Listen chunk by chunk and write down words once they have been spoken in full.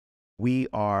We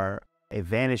are a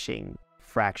vanishing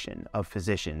fraction of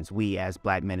physicians, we as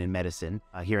Black men in medicine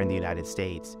here in the United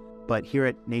States. But here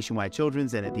at Nationwide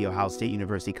Children's and at The Ohio State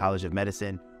University College of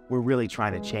Medicine, we're really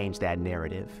trying to change that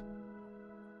narrative.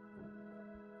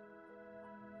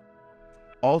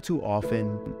 All too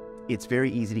often, it's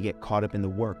very easy to get caught up in the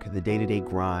work, the day-to-day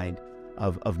grind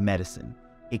of medicine.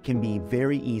 It can be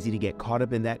very easy to get caught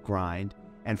up in that grind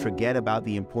and forget about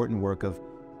the important work of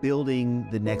building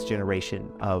the next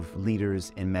generation of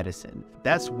leaders in medicine.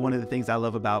 That's one of the things I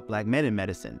love about Black men in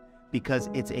medicine,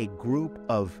 because it's a group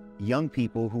of young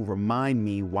people who remind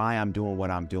me why I'm doing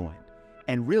what I'm doing.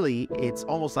 And really, it's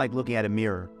almost like looking at a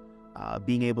mirror,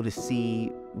 being able to see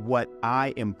what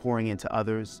I am pouring into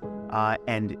others,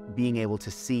 and being able to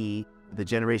see the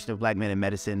generation of Black men in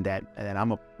medicine that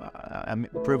I'm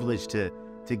privileged to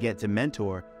get to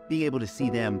mentor, being able to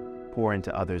see them pour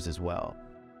into others as well.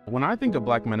 When I think of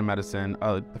Black men in medicine,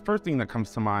 the first thing that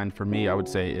comes to mind for me, I would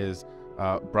say, is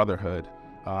brotherhood.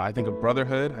 I think of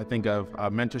brotherhood, I think of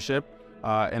mentorship,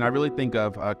 and I really think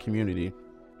of community.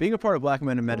 Being a part of Black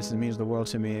men in medicine means the world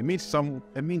to me. It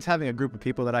means having a group of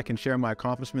people that I can share my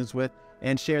accomplishments with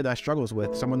and share my struggles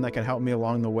with, someone that can help me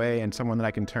along the way and someone that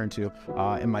I can turn to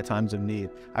in my times of need.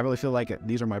 I really feel like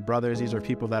these are my brothers. These are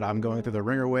people that I'm going through the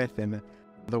ringer with, and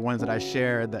the ones that I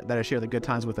share the good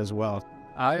times with as well.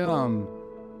 I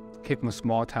came from a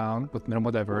small town with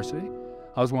minimal diversity.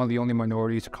 I was one of the only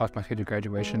minorities across my stage of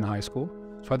graduation in high school.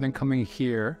 So I think coming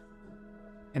here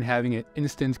and having an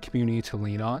instant community to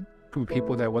lean on, group of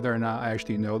people that whether or not I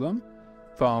actually know them,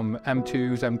 from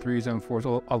M2s, M3s, M4s,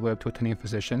 all the way up to attending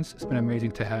physicians, it's been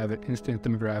amazing to have an instant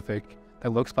demographic that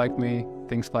looks like me,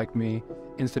 thinks like me,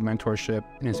 instant mentorship,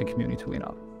 and instant community to lean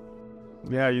on.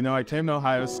 Yeah, I came to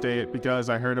Ohio State because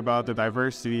I heard about the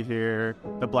diversity here,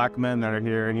 the Black men that are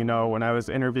here. And, when I was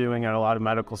interviewing at a lot of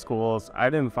medical schools, I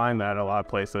didn't find that at a lot of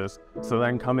places. So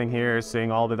then coming here,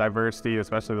 seeing all the diversity,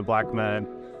 especially the Black men,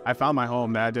 I found my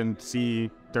home that I didn't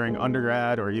see during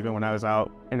undergrad or even when I was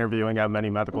out interviewing at many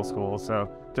medical schools. So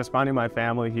just finding my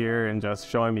family here and just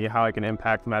showing me how I can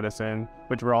impact medicine,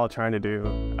 which we're all trying to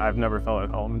do, I've never felt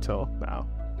at home until now.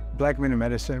 Black men in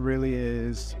medicine really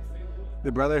is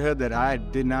the brotherhood that I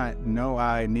did not know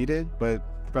I needed, but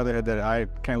the brotherhood that I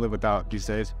can't live without these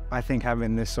days. I think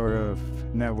having this sort of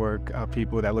network of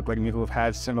people that look like me who have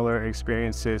had similar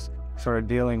experiences, sort of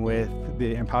dealing with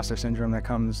the imposter syndrome that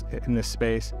comes in this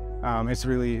space, it's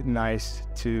really nice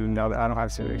to know that I don't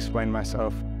have to explain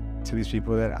myself to these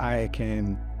people, that I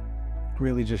can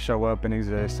really just show up and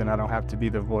exist, and I don't have to be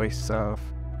the voice of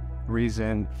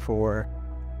reason for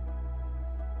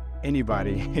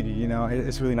anybody.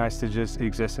 It's really nice to just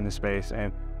exist in the space,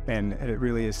 and it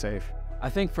really is safe. I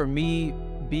think for me,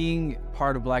 being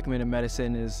part of Black men in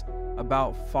medicine is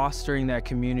about fostering that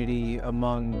community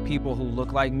among people who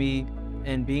look like me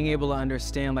and being able to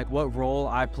understand what role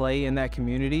I play in that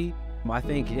community. I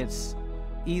think it's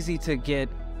easy to get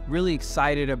really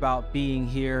excited about being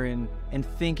here and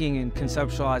thinking and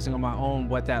conceptualizing on my own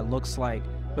what that looks like.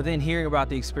 But then hearing about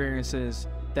the experiences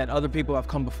that other people have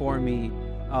come before me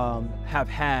have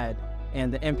had,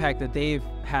 and the impact that they've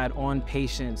had on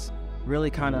patients really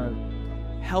kind of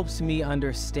helps me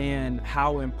understand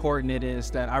how important it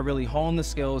is that I really hone the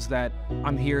skills that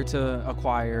I'm here to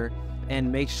acquire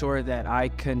and make sure that I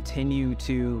continue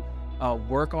to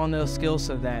work on those skills,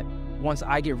 so that once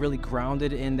I get really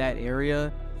grounded in that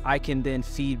area, I can then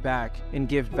feed back and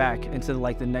give back into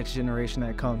the next generation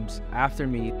that comes after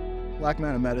me. Black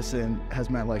men in medicine has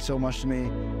meant so much to me.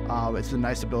 It's been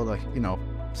nice to build a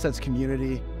sense of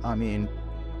community. I mean,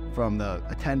 from the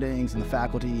attendings and the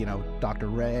faculty, Dr.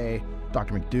 Ray,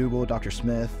 Dr. McDougall, Dr.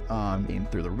 Smith,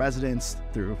 through the residents,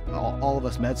 through all of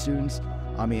us med students.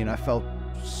 I felt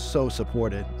so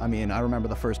supported. I remember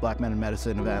the first Black men in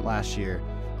medicine event last year.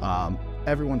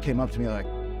 Everyone came up to me,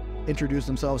 introduced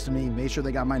themselves to me, made sure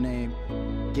they got my name,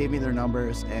 gave me their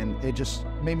numbers, and it just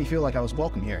made me feel like I was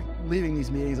welcome here. Leaving these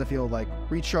meetings, I feel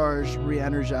recharged,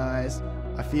 re-energized.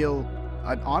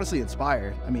 I'm honestly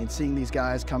inspired. Seeing these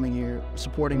guys coming here,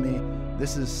 supporting me,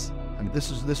 this is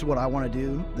what I want to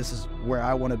do. This is where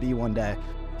I want to be one day.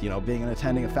 Being and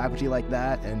attending a faculty like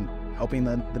that and helping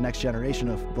the next generation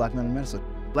of Black men in medicine.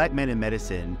 Black Men in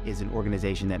Medicine is an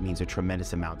organization that means a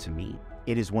tremendous amount to me.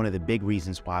 It is one of the big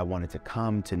reasons why I wanted to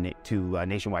come to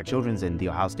Nationwide Children's and The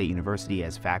Ohio State University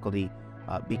as faculty,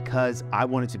 because I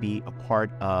wanted to be a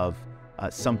part of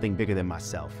something bigger than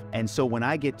myself. And so when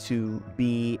I get to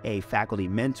be a faculty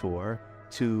mentor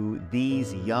to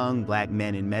these young Black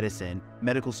men in medicine,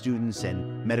 medical students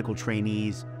and medical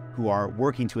trainees who are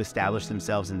working to establish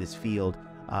themselves in this field,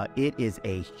 it is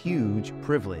a huge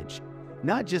privilege,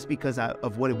 not just because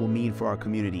of what it will mean for our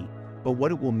community, but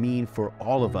what it will mean for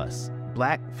all of us.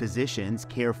 Black physicians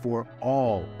care for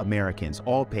all Americans,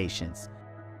 all patients,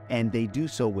 and they do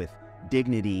so with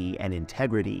dignity and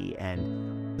integrity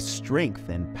and strength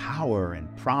and power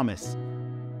and promise.